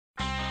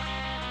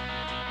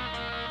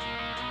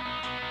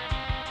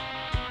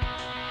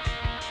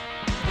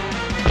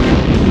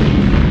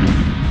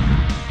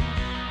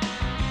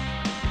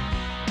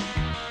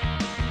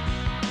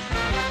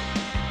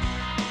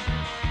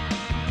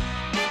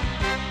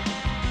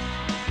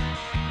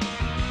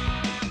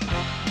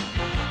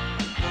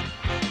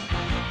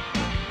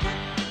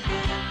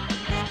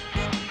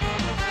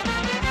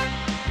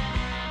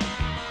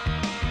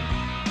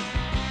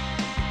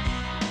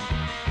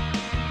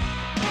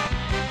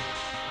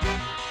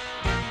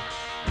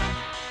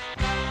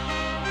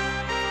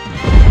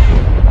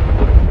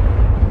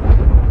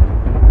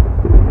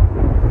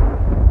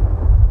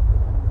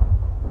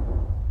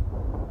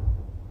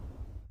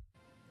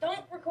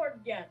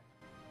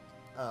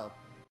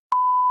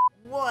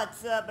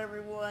What's up,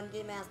 everyone?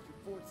 Game Master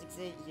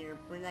 468 here.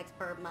 For the next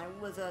part of my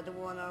Wizard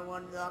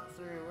one-on-one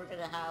walkthrough, we're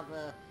gonna have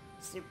a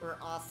super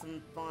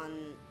awesome,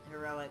 fun,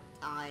 heroic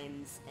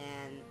times,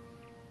 and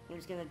we're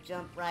just gonna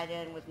jump right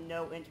in with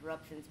no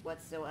interruptions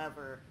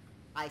whatsoever.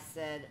 I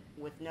said,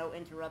 with no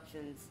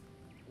interruptions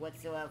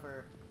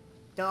whatsoever.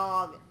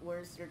 Dog,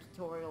 where's your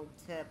tutorial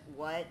tip?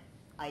 What?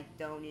 I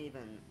don't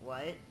even.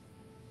 What?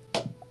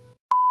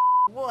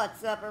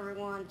 What's up,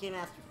 everyone? Game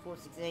Master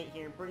 468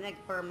 here. For the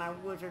next part of my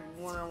Wizard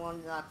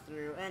 101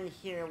 walkthrough, and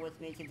here with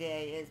me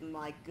today is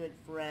my good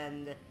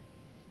friend.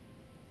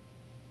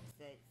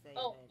 Say your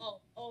name.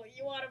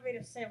 You wanted me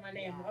to say my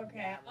name. Yeah, Okay.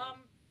 yeah.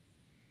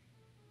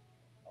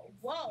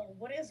 Well,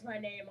 what is my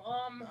name?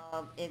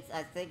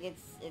 I think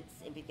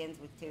it begins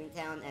with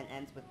Toontown and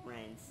ends with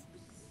Brains.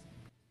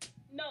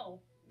 No,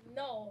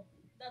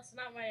 that's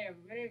not my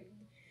name.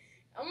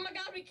 Oh my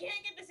god, we can't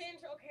get this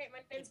intro. Okay, my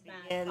name's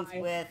Matt. Begins Hi.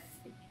 with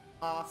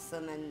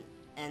awesome and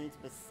ends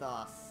with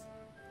sauce.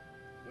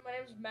 My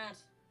name's Matt.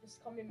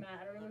 Just call me Matt.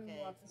 I don't even Okay,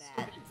 want it's this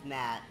Matt. stupid. It's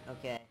Matt.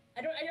 Okay.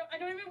 I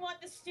don't even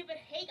want this stupid.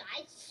 Hey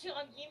guys,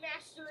 Game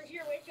Master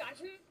here with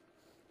Johnson.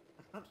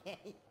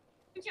 Okay.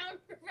 John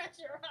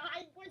Professor.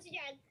 Hi, once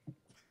again.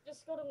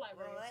 Just go to the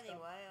library. Well, and stuff.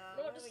 anyway,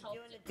 No, what are just we help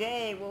doing you.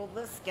 today? Well,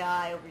 this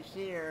guy over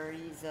here,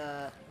 he's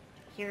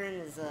here in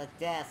his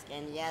desk,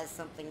 and he has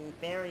something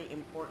very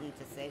important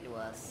to say to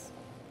us.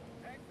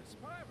 Back the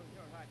spiral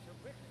your life so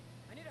quickly.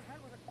 I need a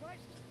hand with a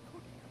crisis.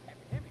 Could be an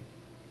epidemic.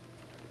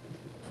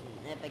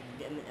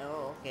 Epidemic.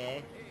 Oh,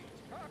 okay.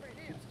 It's Carver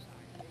Diem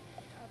Society.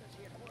 The others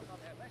here to work on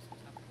their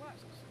lessons after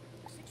classes.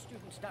 A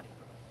 6-student study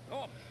group.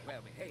 All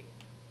well behaved.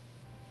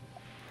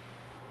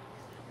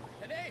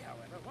 Today,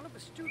 however, one of the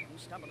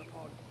students stumbled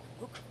upon the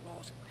Book of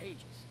Laws and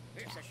Pages.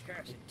 This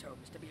accursed tome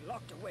is to be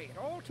locked away at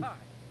all times.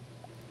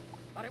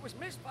 But it was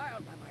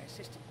misfiled by my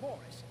assistant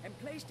Boris and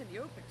placed in the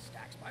open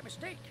stacks by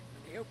mistake.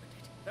 When they opened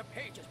it, the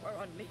pages were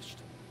unleashed.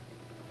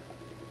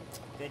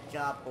 Good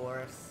job,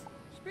 Boris.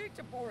 Speak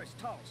to Boris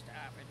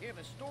Tallstaff and hear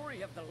the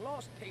story of the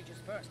lost pages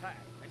firsthand,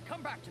 and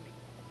come back to me.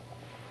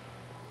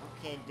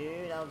 Okay,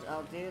 dude,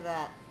 I'll do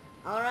that.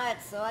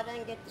 Alright, so I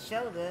didn't get to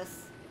show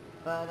this,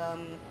 but,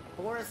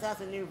 Boris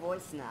has a new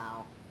voice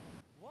now.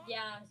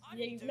 Yeah,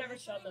 you've never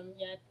shown them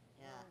yet.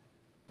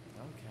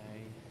 Yeah.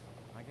 Okay,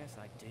 I guess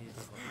I did.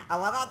 I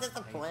love how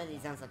disappointed he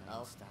sounds like,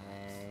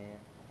 okay.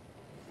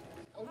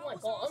 Oh my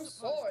god, I'm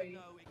sorry.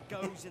 It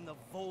goes in the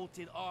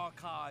vaulted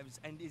archives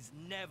and is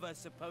never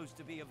supposed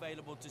to be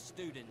available to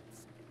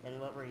students. Then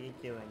what were you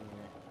doing in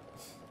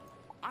it?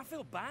 I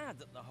feel bad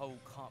that the whole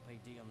Carpe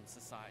Diem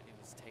Society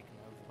was taken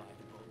over by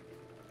the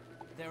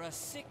book. There are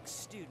 6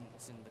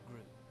 students in the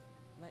group.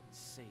 Let's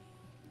see.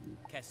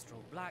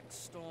 Kestrel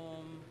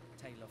Blackstorm,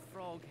 Taylor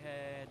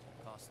Froghead,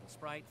 Carson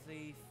Sprite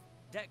Thief,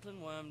 Declan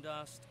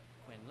Wormdust,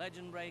 Quinn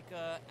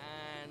Legendbreaker,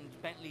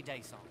 and Bentley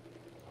Daysong.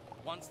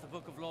 Once the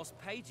Book of Lost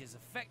Pages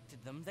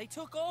affected them, they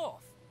took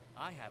off.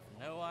 I have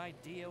no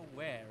idea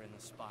where in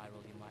the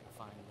spiral you might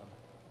find them.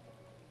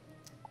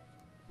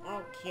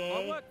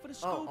 Okay. I work for the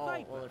school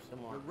paper, well, there's some the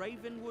more.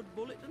 Ravenwood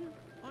Bulletin.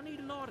 I need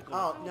an article.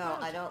 Oh, How no,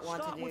 about I it? don't want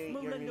to Start do with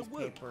your Melinda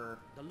Wood, newspaper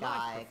the life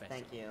guy. professor.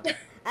 Thank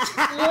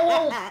you.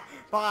 No.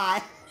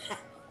 Bye.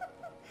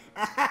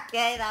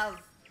 Okay, that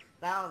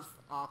was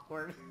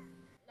awkward.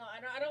 No,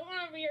 I don't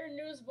want to be your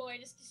newsboy.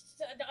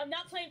 I'm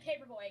not playing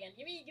Paperboy again.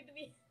 Give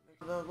me.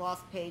 The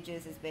Lost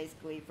Pages is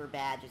basically for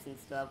badges and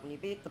stuff. When you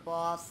beat the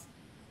boss,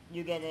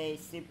 you get a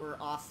super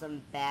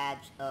awesome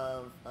badge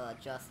of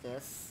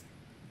justice.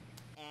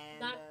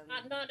 And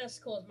Not as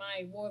cool as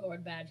my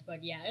Warlord badge,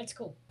 but yeah, it's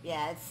cool.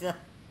 yeah, it's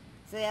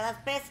so yeah,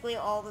 that's basically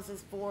all this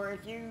is for.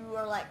 If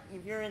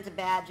you're into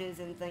badges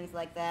and things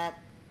like that,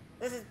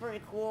 this is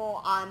pretty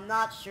cool. I'm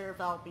not sure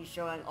if I'll be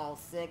showing all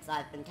 6.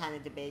 I've been kind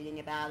of debating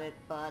about it,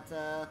 but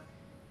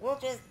we'll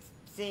just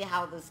see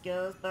how this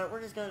goes. But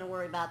we're just going to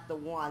worry about the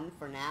 1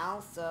 for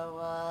now.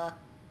 So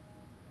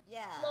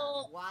yeah.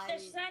 Well, why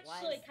there's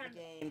actually is the kind of-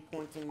 game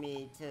pointing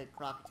me to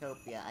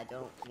Crocotopia? I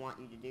don't want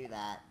you to do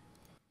that.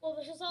 Well,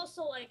 this is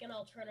also like an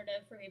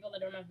alternative for people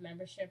that don't have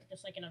membership,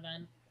 just like an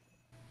event.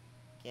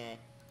 Okay.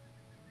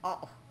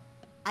 Oh,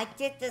 I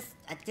did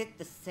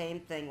the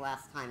same thing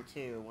last time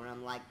too, where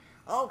I'm like,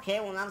 okay,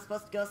 well now I'm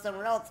supposed to go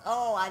somewhere else.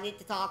 Oh, I need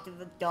to talk to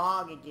the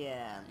dog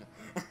again.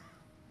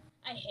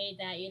 I hate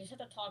that. You just have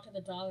to talk to the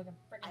dog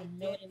like a I freaking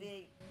did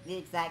million. the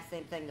exact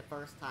same thing the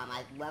first time.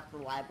 I left the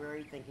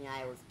library thinking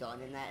I was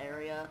done in that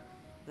area,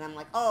 and I'm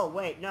like, oh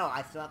wait, no,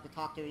 I still have to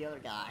talk to the other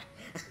guy.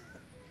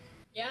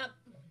 Yep.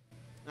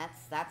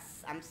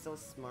 I'm so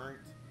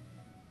smart.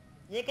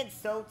 You can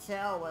so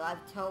tell what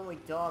I've totally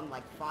done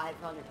like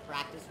 500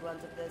 practice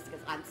runs of this because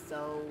I'm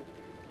so,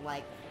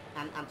 like,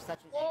 I'm such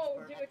an Whoa,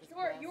 expert dude, at this you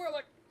quest. are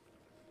like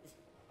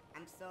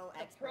I'm so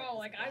a expert pro. at this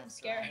Like I'm quest,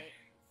 scared. right?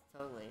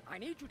 Totally. I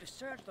need you to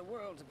search the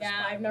worlds of the Yeah,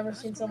 spiral I've never and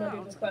seen ask someone do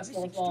around this for quest the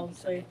as missing well,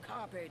 students so- of the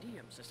Carpe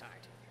Diem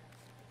Society.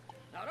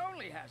 Not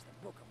only has the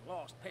Book of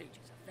Lost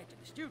Pages affected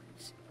the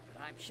students,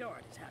 but I'm sure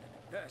it has had an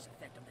adverse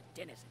effect on the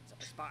denizens of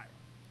the spiral.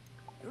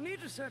 You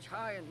need to search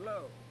high and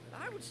low, but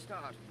I would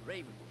start with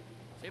Ravenwood.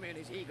 Him and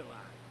his eagle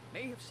eye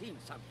may have seen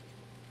something.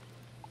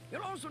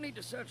 You'll also need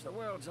to search the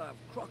worlds of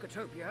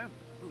Crocotopia,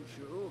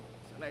 Mushu,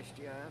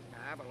 Celestia,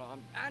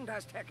 Avalon, and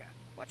Azteca.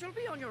 But you'll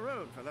be on your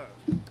own for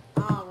those.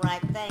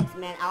 Alright, thanks,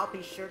 man. I'll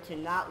be sure to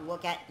not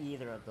look at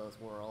either of those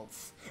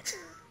worlds.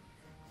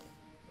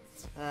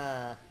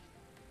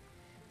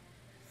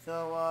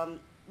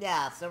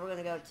 Yeah, so we're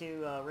gonna go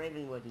to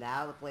Ravenwood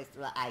now, the place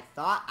that I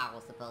thought I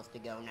was supposed to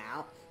go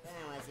now.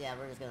 Anyways, yeah,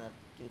 we're just gonna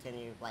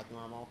continue like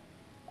normal.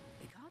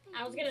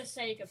 I was gonna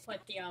say you could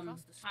put the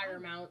tire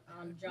mount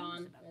on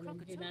John and then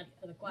do that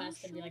for the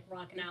quest and be like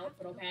rocking out,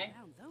 but okay.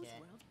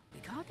 The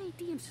Carpe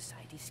Diem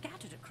Society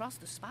scattered across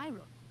the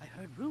spiral. I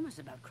heard rumors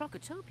about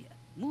Crocotopia,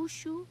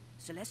 Mushu,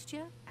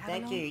 Celestia,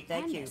 Avalon,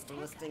 Thank you for Azteca.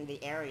 listing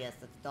the areas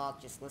that the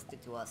dog just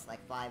listed to us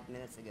like 5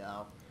 minutes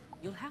ago.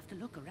 You'll have to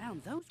look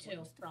around those Two,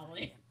 worlds to probably.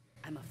 find them.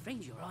 I'm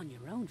afraid you're on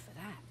your own for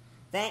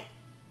that.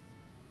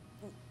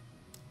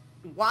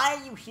 Why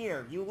are you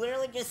here? You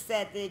literally just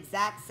said the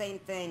exact same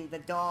thing the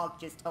dog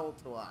just told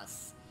to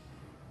us.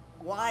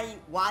 Why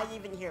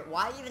even here?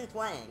 Why even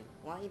playing?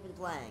 Why even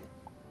playing?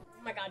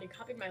 Oh my god, you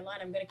copied my line,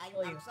 I'm gonna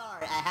kill you. I'm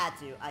sorry, I had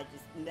to.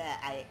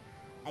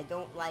 I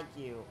don't like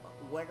you.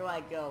 Where do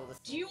I go?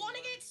 Do you want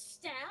to get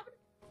stabbed?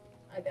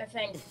 I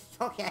think.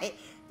 Okay,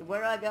 where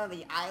do I go?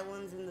 The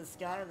islands in the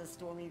sky or the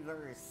stormy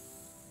verse?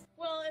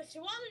 Well, if you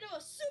want to do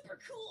a super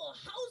cool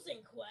housing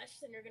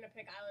quest, then you're gonna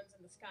pick Islands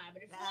in the Sky. But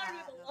if you want to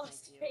do the no,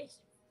 Lost thank you.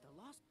 Pages, The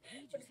Lost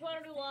Pages but if you want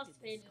to do have Lost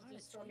affected the Pages, do Scarlet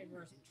Stormy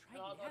Screamers Verse. in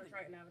I'll go to Triton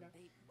Triton Avenue.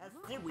 They That's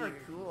look super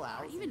weird, cool,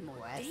 or housing even more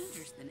quest.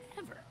 dangerous than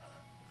ever.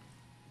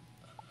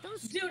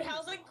 Those Dude, screamers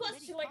housing are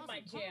quests already are like my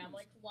causing jam. problems.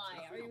 Like, why?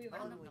 If Are we you don't even?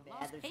 round up Totally the bad.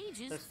 Lost They're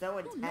Pages, so who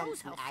intense knows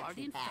and how far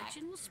the action-packed.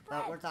 infection will spread?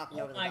 But we're talking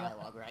Oh over the my God.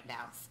 dialogue right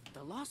now.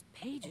 The Lost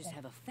Pages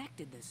have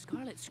affected the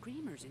Scarlet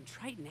Screamers in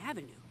Triton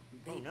Avenue.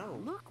 They no.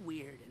 look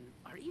weird and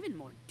are even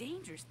more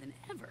dangerous than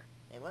ever.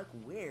 They look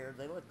weird.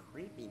 They look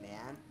creepy,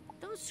 man.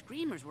 Those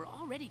Screamers were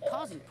already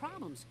causing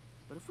problems,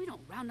 but if we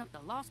don't round up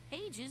the Lost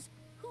Pages,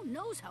 who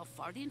knows how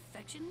far the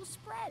infection will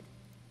spread?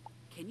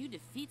 Can you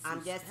defeat some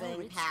I'm guessing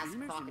spell-rich past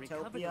Screamers and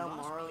recover the Crocotopia,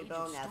 Lost Page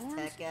Marleybone, of Storms?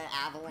 Azteca, Bring it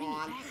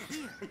Avalon.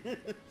 back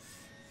here.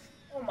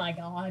 Oh my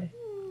god.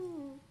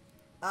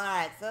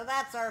 Alright, so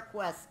that's our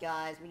quest,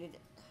 guys. We need to...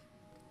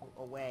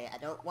 Oh, wait, I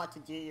don't want to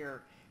do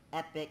your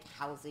epic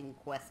housing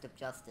quest of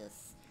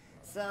justice.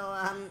 So,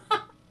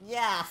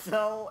 yeah,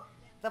 so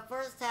the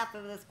first half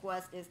of this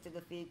quest is to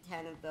defeat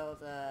 10 of those,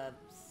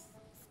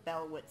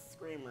 Spellwit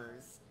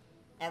Screamers.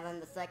 And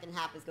then the second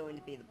half is going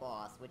to be the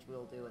boss, which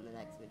we'll do in the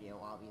next video,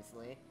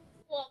 obviously.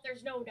 Well,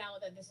 there's no doubt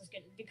that this is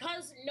gonna,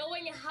 because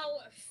knowing how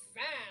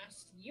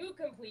fast you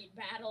complete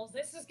battles,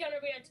 this is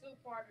gonna be a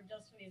two-parter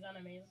just for these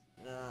enemies.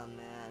 Oh,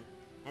 man.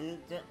 And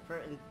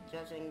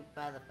judging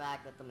by the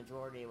fact that the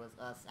majority was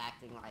us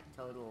acting like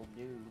total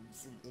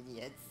noobs and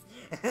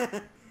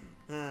idiots.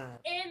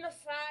 And the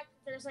fact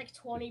that there's like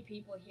 20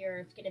 people here,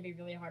 it's gonna be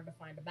really hard to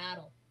find a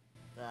battle.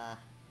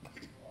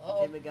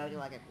 Should we go to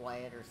like a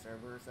quieter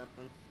server or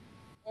something?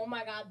 Oh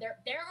my god, there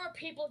are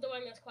people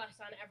doing this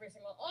quest on every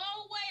single...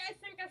 Oh wait, I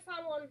think I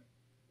found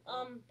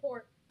one,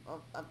 port.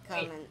 Oh, I'm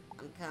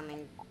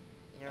coming.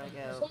 Here I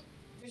go.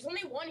 There's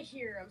only one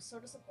here, I'm so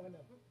disappointed.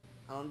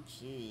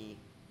 Gee.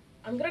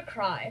 I'm gonna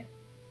cry.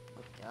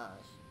 Oh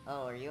gosh.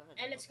 Oh, are you?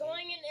 And it's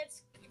going in,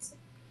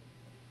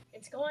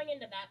 it's going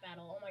into that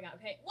battle, oh my god,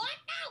 okay. What?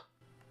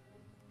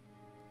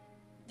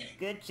 No!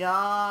 Good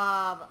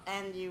job!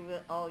 And you,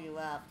 you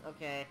left,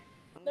 okay.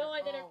 No,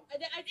 I didn't. Oh,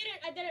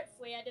 I didn't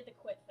flee. I did the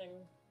quit thing.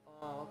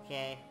 oh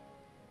okay.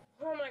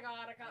 Oh my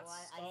god, I got Well,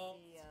 I stalled.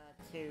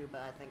 see, two,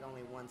 but I think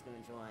only one's gonna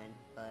join.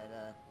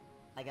 But,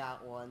 I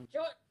got one.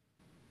 Join.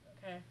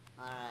 Okay.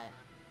 Alright.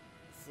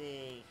 Let's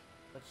see.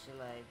 What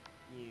should I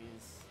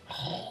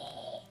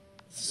use?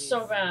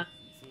 So bad.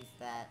 Let's use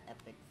that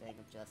epic thing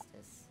of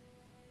justice.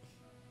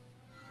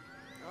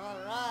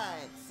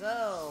 Alright,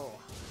 so...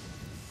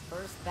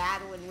 First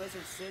battle in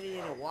Wizard City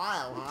in a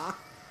while, huh?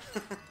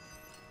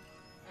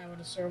 I would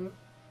assume.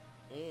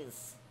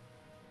 Jeez.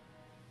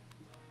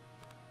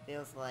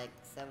 Feels like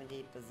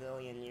 70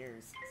 bazillion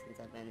years since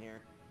I've been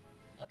here.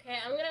 Okay,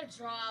 I'm gonna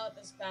draw out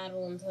this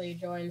battle until you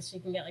join, so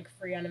you can get like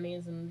free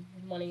enemies and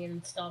money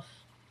and stuff.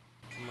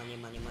 Money,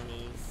 money,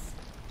 monies.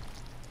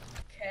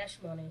 Cash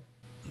money.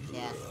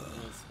 Yes,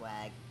 money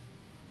swag.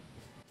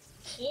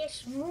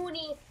 Cash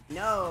money.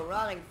 No,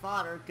 rotting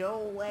fodder,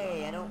 go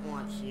away. I don't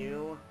want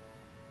you.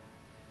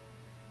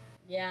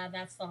 Yeah,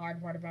 that's the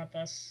hard part about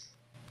this.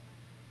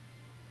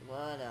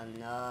 What a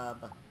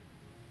nub.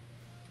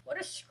 What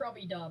a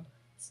scrubby dub.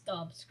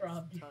 Stub,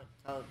 scrub.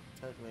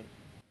 Totally.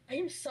 I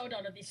am so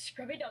done with these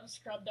scrubby dub,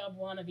 scrub dub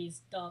wannabes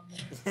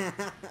dubs. I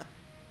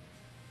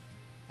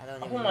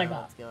don't even Oh my know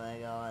God. what's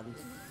going on.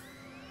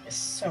 It's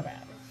so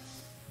bad.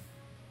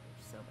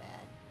 So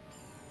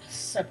bad.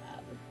 So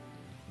bad.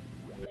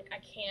 Like, I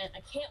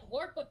can't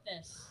work with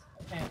this.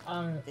 Okay,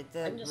 Did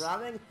the I'm just-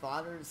 rotting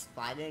fodder's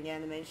fighting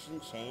animation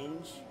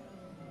change?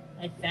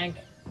 I think.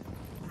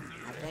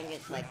 I think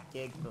it's like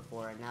Dig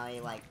before, and now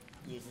he like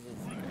uses his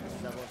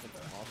shovel as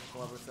a golf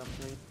club or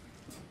something.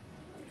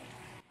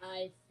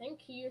 I think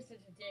he used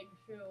it to dig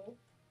too.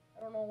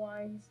 I don't know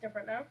why he's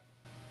different now.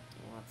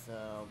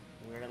 So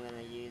we're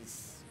gonna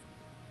use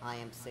I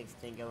am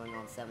 16 going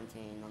on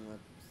 17 on the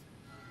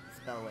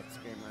Spellwit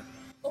Screamer.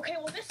 Okay,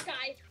 well this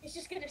guy is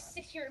just gonna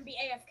sit here and be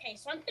AFK,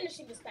 so I'm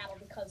finishing this battle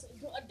because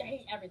I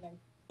hate everything.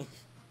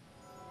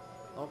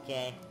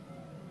 Okay.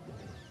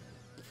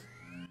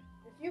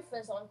 If you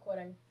fizzle, I'm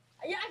quitting.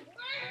 Yeah.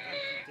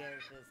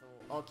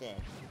 Okay.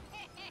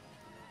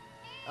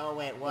 Oh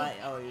wait, what?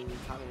 Oh, you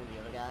talking to the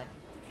other guy?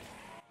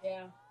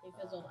 Yeah, he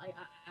fizzled.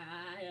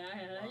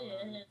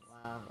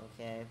 Wow.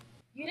 Okay.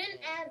 You didn't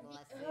add Well,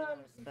 I see the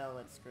another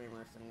Spellwit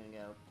Screamer, so I'm gonna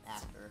go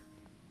after.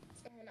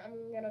 and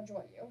I'm gonna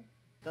join you.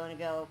 Going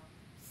to go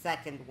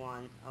second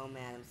one. Oh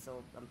man, I'm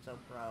so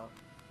pro.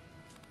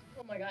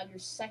 Oh my god, you're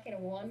second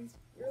one.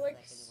 You're like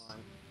Second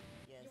one.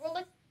 Yes.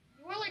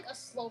 you were like a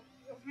slow.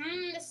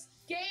 This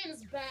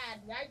game's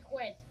bad. I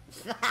quit.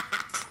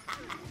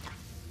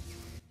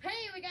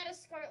 Hey, we got a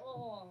Scarlet.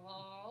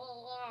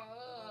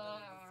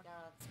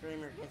 Scarlet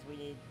Screamer, because we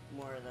need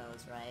more of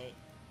those, right?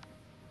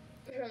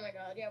 Oh my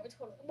god, yeah, we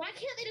totally. Why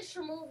can't they just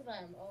remove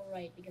them? Oh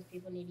right, because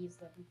people need to use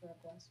them for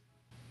a quest.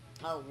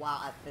 Oh wow,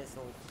 I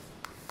fizzled.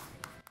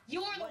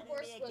 You are the Wouldn't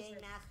worst be a wizard.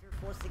 Game Master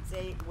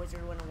 468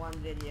 Wizard 101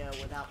 video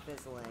without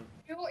fizzling.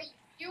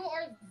 You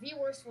are the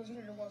worst wizard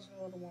in Wizard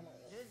 101.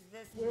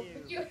 This We're-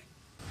 new. you-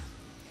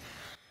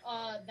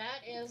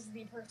 that is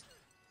the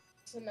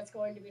person that's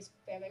going to be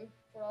spamming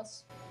for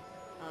us.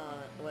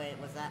 Wait,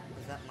 was that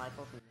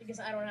Michael? Because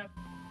I don't have.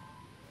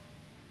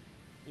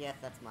 Yes,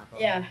 that's Michael.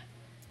 Yeah.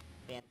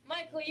 Fan-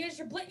 Michael, use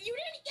your blade. You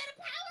didn't get a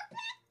power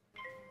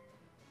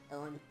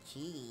pet!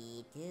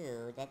 OMG,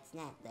 dude, that's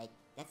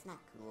not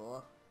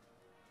cool.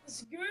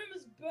 This game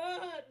is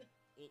bad.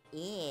 It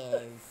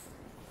is.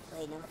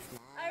 Wait, no, it's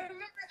not. I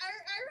remember.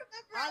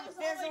 I I'm was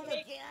all fizzled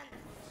like,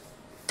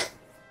 again.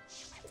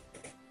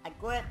 I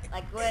quit.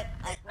 I quit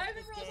remember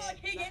this I was game. like,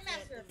 hey, Game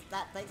That's it.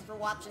 Master. Thanks for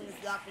watching this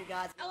doctor,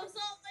 guys. I was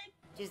all like,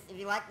 Just, if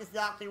you like this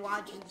doctor, why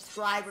don't you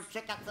subscribe or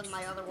check out some of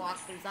my other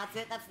walkthroughs. That's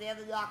it. That's the end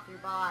of the doctor.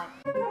 Bye.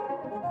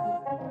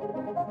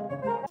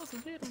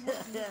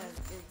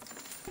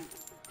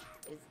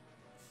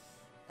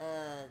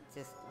 it's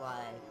just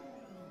why.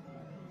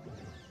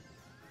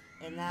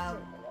 And now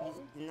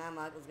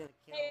Michael's gonna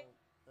kill Hey.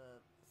 the.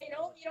 you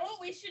know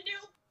what we should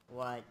do?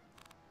 What?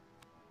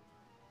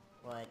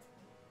 What?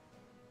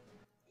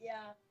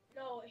 Yeah.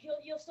 No,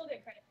 you'll still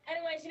get credit.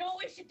 Anyways, you know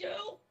what we should do?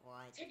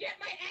 What? To get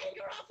my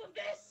anger off of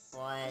this?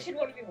 What? We should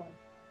 1v1.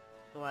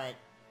 What?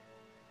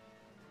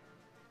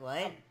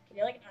 What?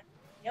 Can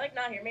you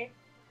not hear me?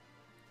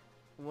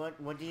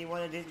 What do you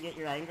want to do to get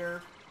your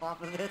anger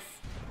off of this?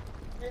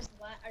 Is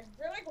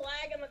there like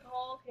lag in the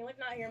call? Can you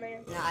not hear me?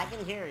 No, I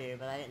can hear you,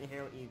 but I didn't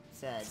hear what you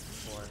said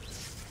before.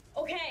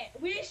 Okay,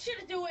 we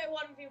should do a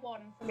 1v1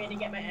 for me to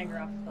get my anger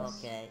off of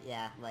this. Okay,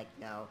 yeah, like,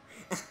 no.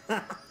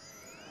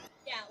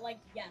 Yeah, like,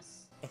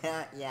 yes.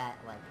 Yeah,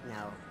 like,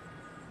 no.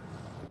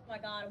 Oh my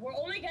god, we're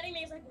only getting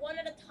these like one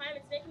at a time.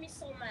 It's making me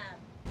so mad.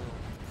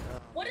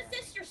 What is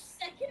this, your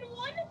second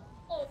one?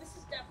 Oh, this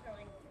is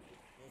definitely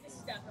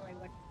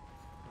one.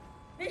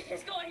 This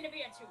is going to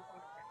be a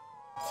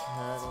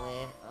two-parter.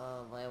 Totally.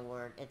 Oh, my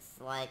word.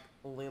 It's like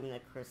Lumina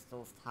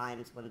Crystals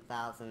times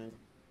 1000.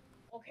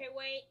 Okay,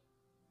 wait.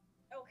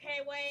 Okay,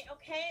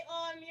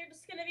 you're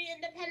just gonna be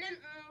independent?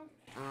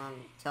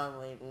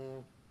 Totally.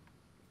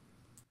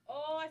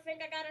 Oh, I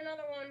think I got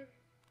another one.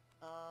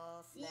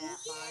 Oh, snap,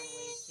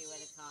 finally, 2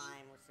 at a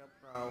time. We're so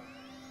pro.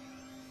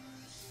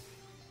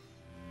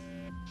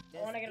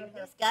 I wanna get Do a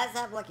third. these guys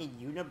have, like, a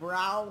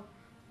unibrow?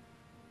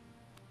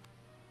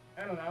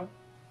 I don't know.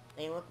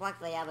 They look like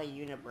they have a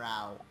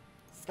unibrow.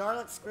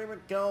 Scarlet Screamer,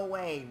 go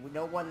away.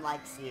 No one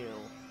likes you.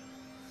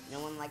 No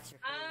one likes your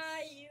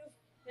face. You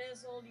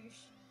fizzled,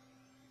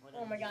 What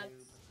oh a my god.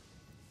 noob.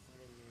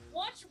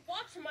 What a noob.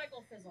 Watch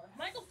Michael fizzle. If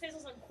Michael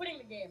fizzles, I'm quitting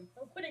the game.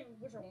 I'm quitting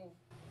Wizard World.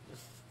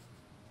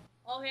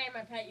 Oh hey,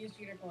 my pet used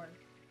unicorn.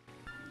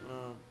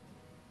 Oh.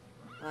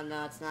 Well,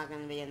 no, it's not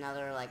gonna be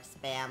another, like,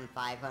 spam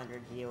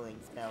 500 healing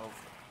spells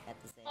at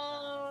the same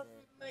time, is it?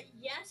 But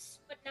yes,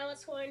 but now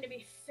it's going to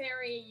be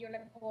fairy,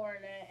 unicorn,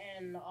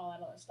 and all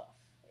that other stuff.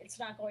 It's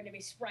not going to be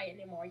sprite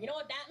anymore. You know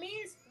what that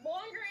means?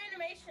 Longer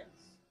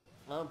animations.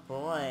 Oh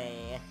boy.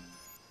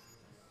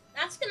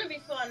 That's gonna be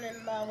fun in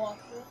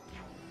walkthrough.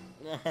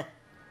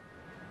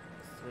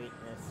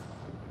 Sweetness.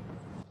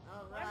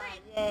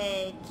 Alright,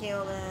 yay,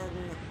 killed him.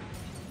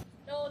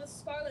 No, the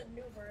Scarlet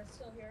Noober is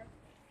still here.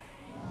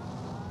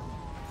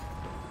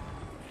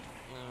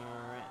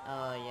 Alright,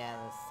 oh yeah,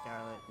 the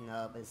Scarlet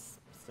Nub is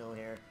still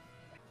here.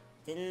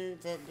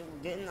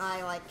 Didn't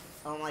I, like,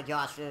 oh my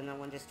gosh, did no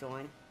one just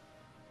join?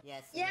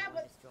 Yes, Yeah, no one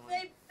but just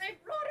joined. they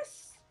brought a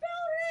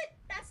Spellrit!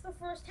 That's the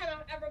first time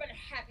I've ever been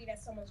happy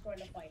that someone's going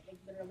to fight, like,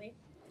 literally.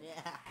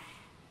 Yeah.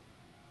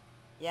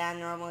 Yeah,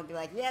 normally would be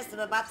like, yes, I'm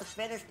about to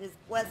finish this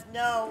quest.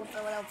 No,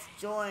 someone else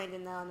joined,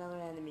 and now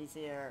another enemy's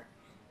here.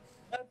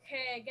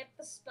 Okay, get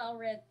the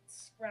Spellrit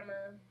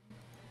Scrummer.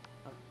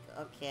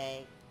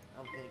 Okay,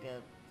 I'm gonna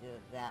go do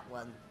that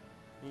one.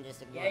 And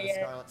just ignore Yeah, the yeah.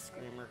 Scarlet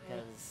Screamer,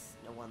 because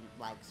no one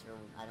likes her.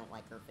 I don't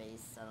like her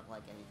face. I don't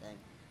like anything.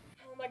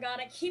 Oh my god,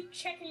 I keep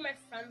checking my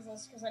friends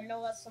list because I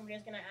know that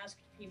somebody's gonna ask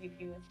to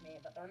PvP with me,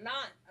 but they're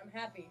not. I'm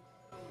happy.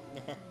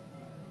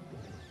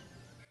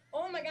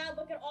 Oh my god,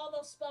 look at all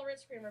those spell rate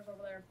screamers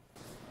over there.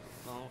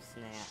 Oh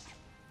snap.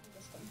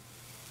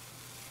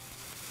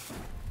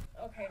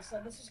 Okay, so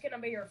this is gonna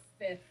be your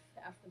 5th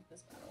after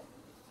this battle.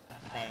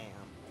 Bam.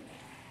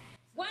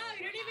 Wow,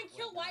 you didn't even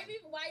kill. Why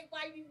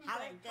even How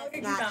playing?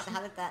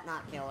 did that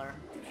not kill her?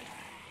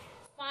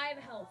 5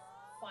 health.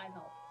 5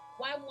 health.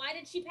 Why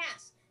did she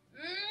pass?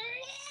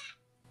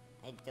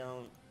 I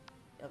don't.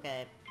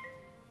 Okay.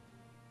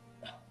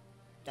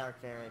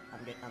 Dark Fairy,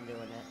 I'm doing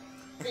it.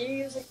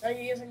 Are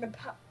you using the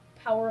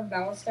power of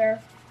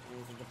Balistair? I'm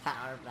using the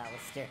power of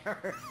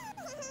Balistair.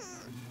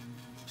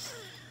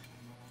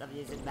 I'm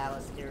using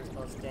Balistair's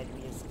most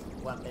deadliest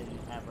weapon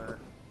ever.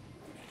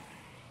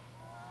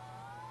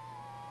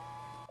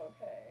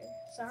 Okay.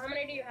 So how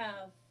many do you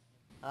have?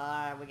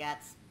 We got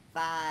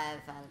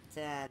 5 out of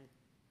 10.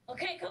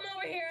 Okay, come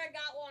over here. I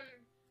got one.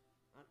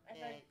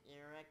 Okay,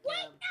 here I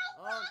Wait, come.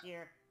 no, Oh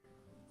dear.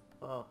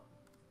 Oh.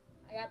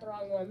 I got the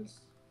wrong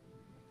ones.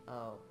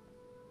 Oh.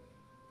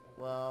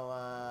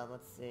 Well,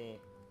 let's see.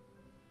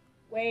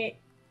 Wait.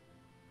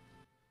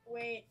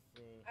 Let's see.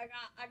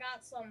 I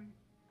got some.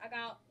 I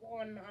got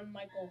one on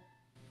Michael.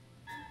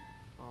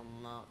 On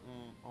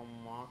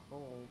Marco?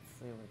 Let's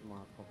see with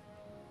Marco.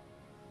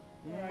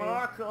 Where are you?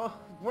 Marco!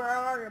 Where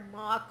are you,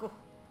 Marco?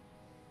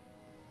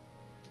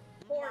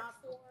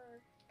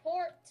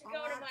 Port to go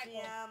to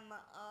Michael.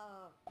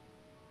 Michael.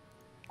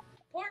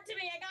 Port to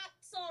me. I got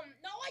some.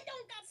 No, I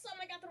don't got some.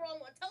 I got the wrong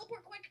one.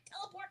 Teleport quick.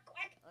 Teleport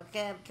quick.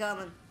 Okay, I'm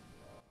coming.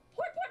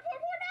 Port.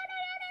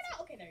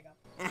 No. Okay, there you go.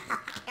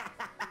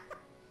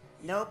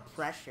 No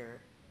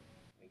pressure.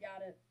 We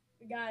got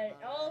it.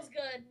 All's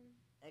good.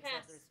 Except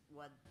Pass. there's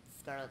one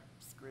Scarlet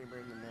Screamer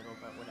in the middle,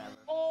 but whatever.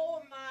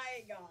 Oh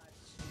my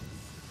gosh.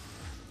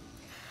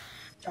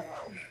 Shut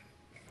up.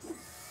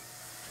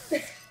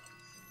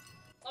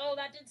 Oh,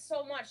 that did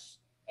so much.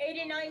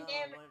 89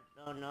 damage.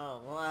 Oh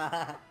no.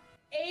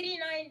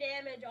 89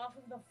 damage off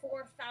of the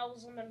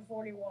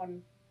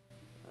 4,041.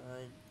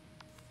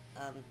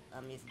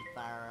 I'm using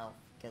Fire Elf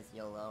because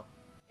YOLO.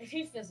 If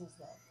he fizzles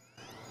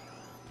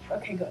though.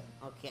 Okay, good.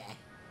 Okay.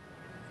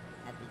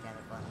 That'd be kind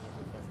of funny if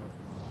he fizzled.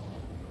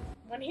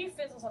 When he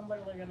fizzles, I'm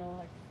literally gonna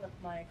like flip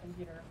my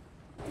computer.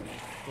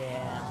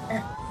 Yeah.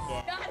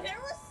 Yeah. God, there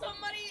was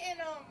somebody in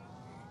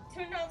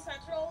Toontown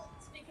Central.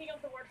 Speaking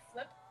of the word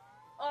flip,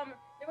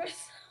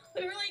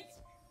 we were like,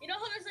 you know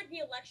how there's like the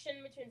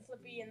election between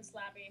Flippy and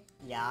Slappy?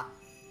 Yeah.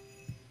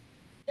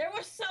 There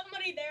was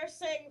somebody there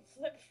saying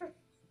flip for.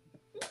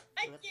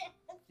 I Flip. can't.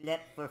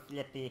 Flip for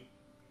Flippy.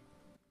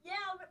 Yeah,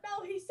 but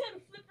no, he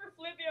said flip for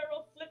Flippy or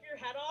I'll flip your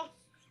head off.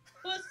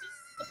 It was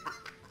just,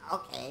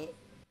 Okay.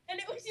 and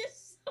it was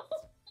just so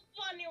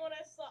funny when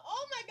I saw.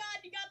 Oh my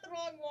God, you got the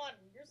wrong one.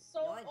 You're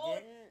so. No, I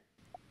didn't.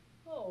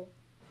 Oh.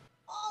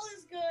 All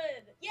is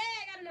good. Yeah,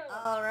 I got another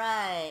one.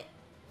 Alright.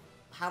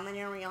 How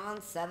many are we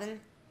on? 7?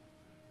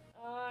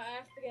 I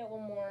have to get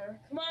one more.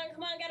 Come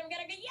on, get him,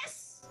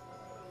 yes!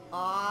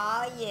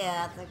 Aw,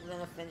 yeah, I think we're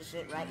gonna finish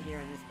it right here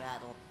in this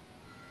battle.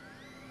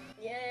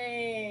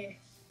 Yay.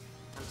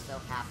 I'm so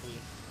happy.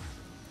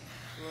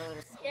 Look,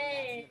 there's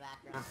Yay. in the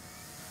background.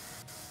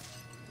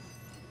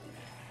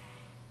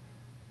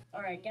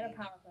 Alright, get a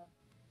power pip.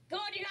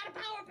 Good, you got a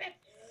power pip!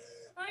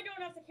 I don't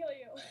have to kill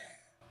you.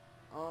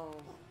 Oh,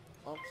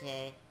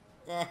 okay.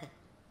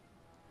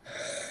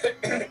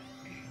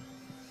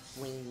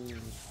 Wee.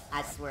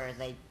 I swear,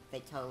 they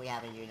totally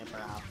have a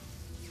unibrow.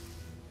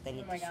 They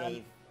need Oh my to God.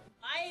 shave.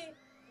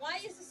 Why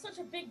is this such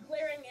a big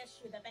glaring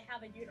issue that they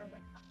have a unibrow?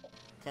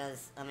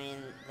 Because, I mean,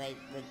 they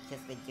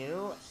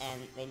do,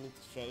 and they need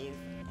to shave,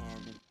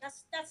 and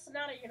That's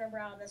not a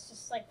unibrow, that's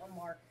just like a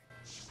mark.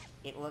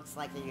 it looks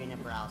like a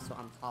unibrow, so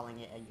I'm calling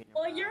it a unibrow.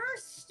 Well, you're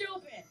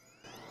stupid.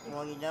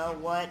 Well, you know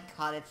what?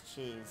 Cottage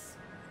cheese.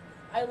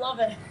 I love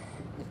it.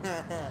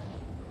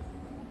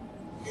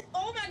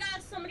 Oh my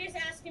God, somebody's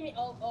asking me.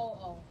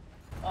 Oh.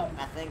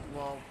 I think,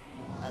 well,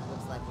 it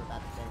looks like we're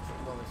about to finish it.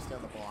 Well, we're still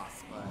the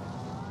boss, but...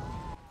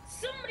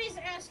 Somebody's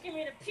asking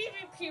me to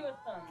PvP with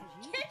them.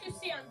 Can't you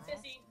see I'm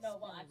busy? No,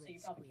 well, actually, you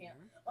probably can't.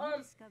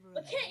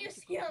 But can't you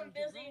see I'm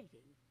busy?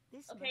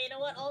 Okay, you know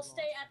what? I'll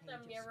stay at the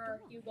mirror.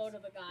 You go to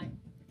the guy.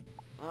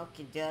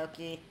 Okie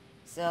dokie.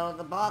 So,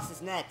 the boss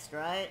is next,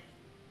 right?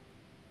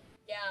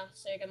 Yeah,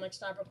 so you can like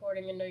stop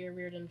recording and know your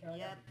weird intro.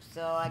 Yep,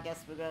 so I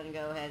guess we're gonna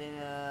go ahead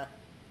and,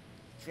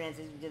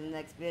 transition to the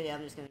next video.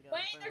 I'm just gonna go in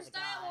Wait, front of there's the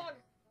guy. dialogue.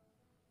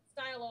 It's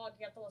dialogue.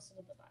 You have to listen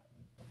to the dialogue.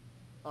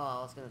 Oh,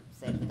 I was gonna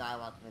save the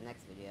dialogue for the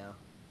next video,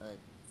 but...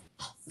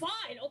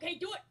 Fine. Okay,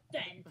 do it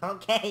then.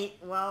 Okay,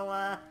 well,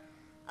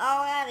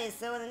 alrighty,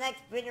 so in the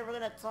next video we're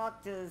gonna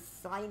talk to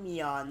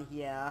Simeon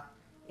here.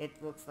 It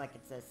looks like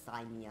it says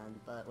Simeon,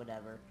 but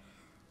whatever.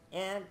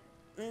 And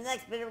in the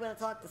next video we're gonna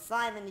talk to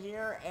Simon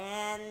here,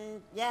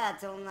 and yeah,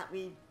 tell him that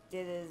we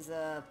did his,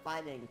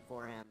 fighting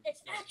for him.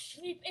 It's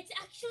actually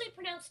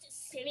pronounced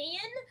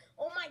Simeon.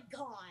 Oh my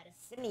God.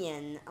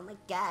 Simeon, oh my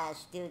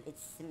gosh, dude,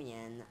 it's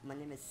Simeon. My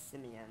name is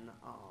Simeon,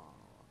 oh.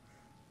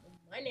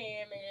 My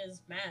name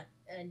is Matt,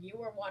 and you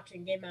are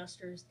watching Game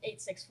Masters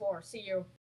 864. See you.